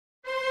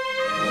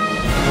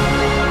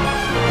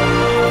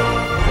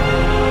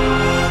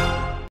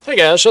Hey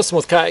guys, Justin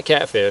with Kayak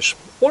Catfish.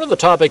 One of the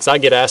topics I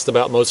get asked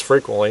about most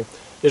frequently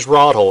is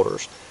rod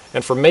holders.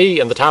 And for me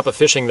and the type of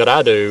fishing that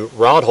I do,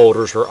 rod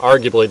holders are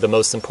arguably the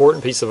most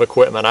important piece of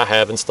equipment I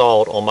have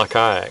installed on my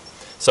kayak.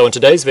 So in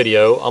today's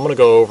video, I'm going to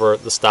go over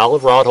the style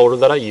of rod holder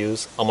that I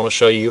use. I'm going to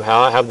show you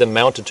how I have them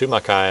mounted to my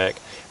kayak.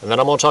 And then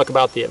I'm going to talk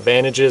about the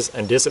advantages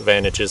and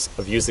disadvantages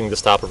of using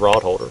this type of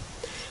rod holder.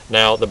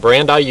 Now, the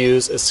brand I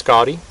use is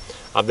Scotty.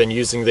 I've been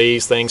using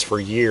these things for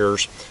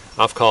years.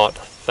 I've caught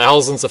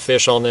thousands of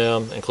fish on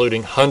them,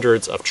 including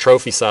hundreds of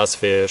trophy-sized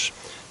fish.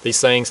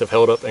 These things have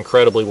held up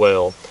incredibly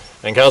well.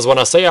 And guys, when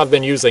I say I've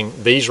been using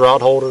these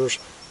rod holders,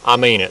 I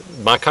mean it.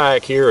 My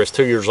kayak here is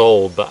 2 years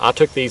old, but I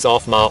took these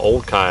off my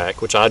old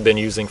kayak, which I'd been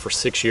using for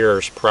 6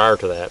 years prior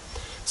to that.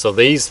 So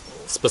these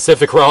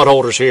specific rod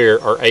holders here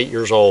are 8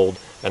 years old,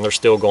 and they're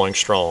still going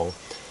strong.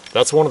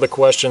 That's one of the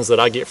questions that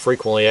I get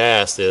frequently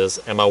asked is,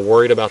 am I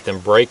worried about them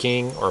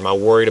breaking, or am I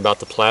worried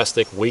about the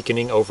plastic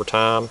weakening over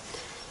time?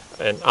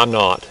 And I'm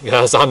not,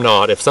 guys, I'm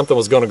not. If something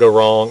was going to go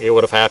wrong, it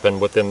would have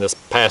happened within this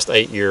past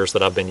 8 years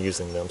that I've been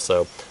using them,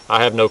 so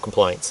I have no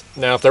complaints.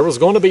 Now, if there was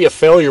going to be a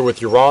failure with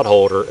your rod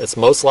holder, it's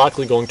most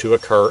likely going to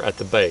occur at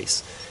the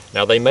base.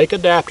 Now, they make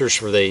adapters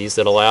for these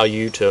that allow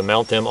you to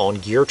mount them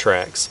on gear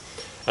tracks,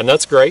 and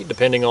that's great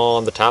depending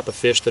on the type of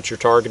fish that you're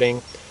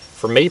targeting.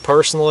 For me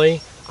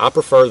personally, I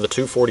prefer the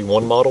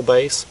 241 model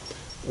base.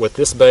 With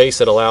this base,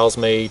 it allows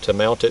me to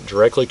mount it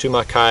directly to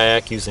my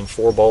kayak using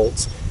 4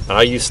 bolts. And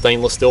I use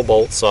stainless steel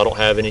bolts so I don't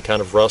have any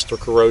kind of rust or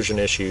corrosion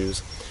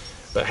issues.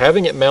 But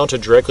having it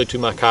mounted directly to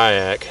my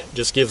kayak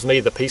just gives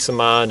me the peace of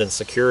mind and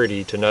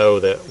security to know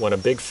that when a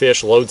big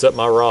fish loads up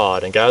my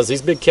rod, and guys,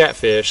 these big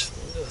catfish,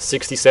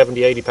 60,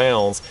 70, 80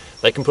 pounds,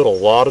 they can put a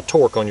lot of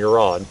torque on your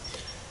rod.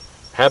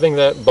 Having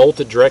that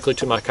bolted directly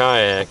to my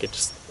kayak, it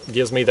just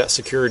gives me that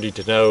security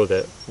to know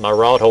that my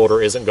rod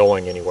holder isn't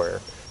going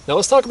anywhere. Now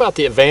let's talk about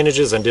the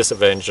advantages and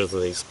disadvantages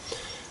of these.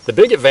 The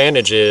big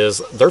advantage is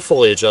they're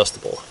fully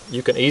adjustable.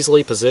 You can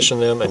easily position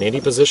them in any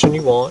position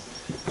you want.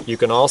 You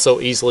can also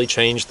easily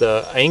change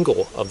the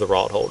angle of the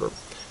rod holder.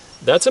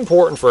 That's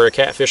important for a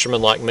cat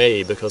fisherman like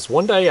me because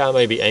one day I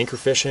may be anchor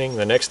fishing,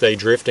 the next day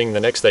drifting, the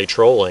next day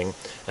trolling,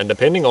 and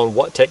depending on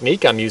what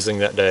technique I'm using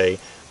that day,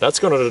 that's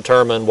going to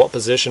determine what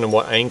position and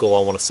what angle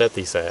I want to set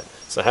these at.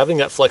 So having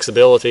that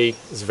flexibility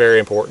is very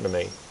important to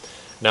me.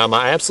 Now,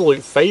 my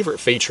absolute favorite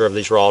feature of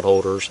these rod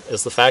holders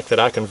is the fact that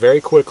I can very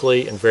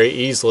quickly and very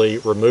easily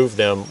remove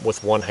them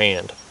with one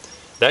hand.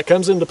 That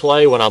comes into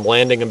play when I'm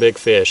landing a big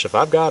fish. If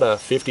I've got a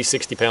 50,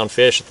 60 pound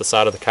fish at the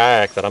side of the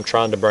kayak that I'm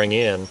trying to bring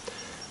in,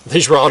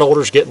 these rod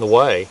holders get in the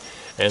way.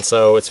 And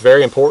so it's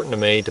very important to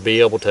me to be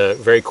able to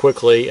very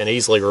quickly and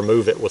easily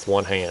remove it with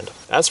one hand.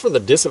 As for the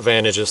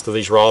disadvantages to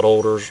these rod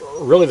holders,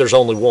 really there's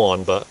only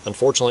one, but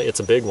unfortunately it's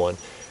a big one.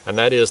 And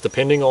that is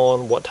depending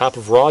on what type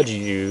of rod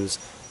you use,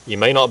 you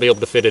may not be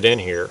able to fit it in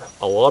here.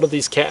 A lot of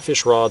these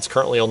catfish rods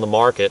currently on the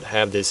market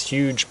have this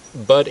huge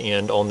butt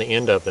end on the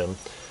end of them.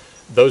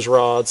 Those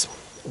rods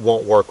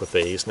won't work with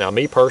these. Now,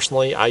 me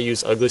personally, I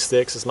use ugly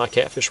sticks as my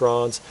catfish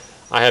rods.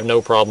 I have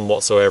no problem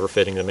whatsoever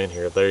fitting them in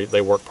here.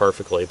 They work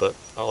perfectly, but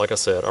like I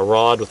said, a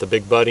rod with a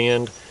big butt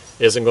end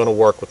isn't going to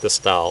work with this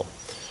style.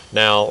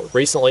 Now,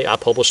 recently I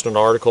published an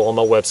article on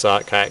my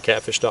website,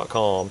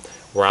 kayakcatfish.com,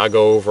 where I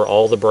go over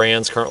all the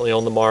brands currently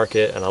on the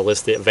market and I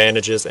list the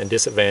advantages and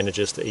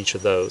disadvantages to each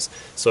of those.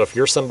 So if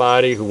you're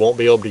somebody who won't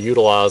be able to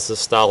utilize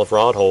this style of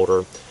rod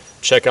holder,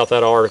 check out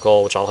that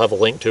article, which I'll have a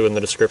link to in the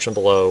description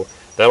below.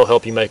 That'll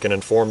help you make an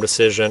informed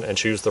decision and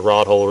choose the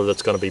rod holder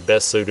that's going to be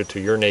best suited to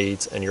your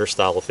needs and your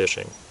style of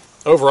fishing.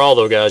 Overall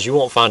though, guys, you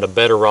won't find a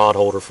better rod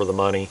holder for the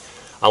money.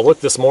 I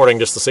looked this morning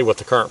just to see what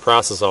the current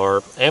prices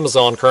are.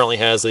 Amazon currently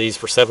has these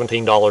for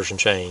 $17 and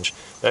change.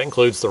 That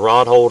includes the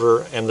rod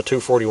holder and the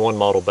 241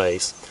 model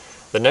base.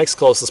 The next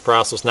closest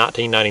price was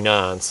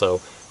 $19.99, so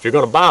if you're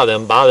going to buy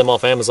them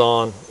off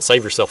Amazon,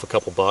 save yourself a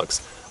couple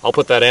bucks. I'll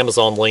put that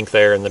Amazon link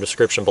there in the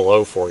description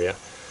below for you.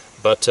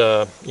 But,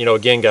 you know,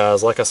 again,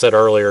 guys, like I said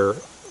earlier,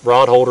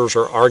 rod holders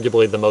are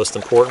arguably the most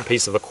important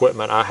piece of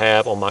equipment I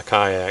have on my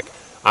kayak.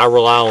 I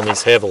rely on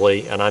these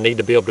heavily, and I need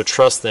to be able to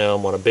trust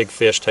them when a big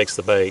fish takes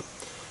the bait.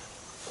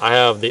 I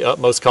have the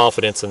utmost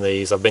confidence in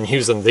these. I've been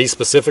using these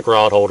specific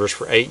rod holders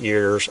for 8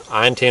 years.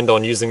 I intend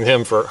on using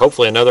them for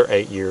hopefully another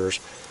 8 years.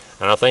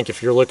 And I think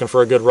if you're looking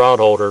for a good rod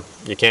holder,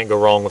 you can't go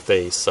wrong with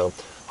these. So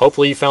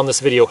hopefully you found this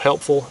video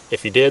helpful.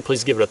 If you did,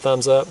 please give it a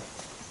thumbs up.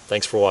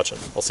 Thanks for watching.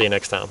 I'll see you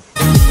next time.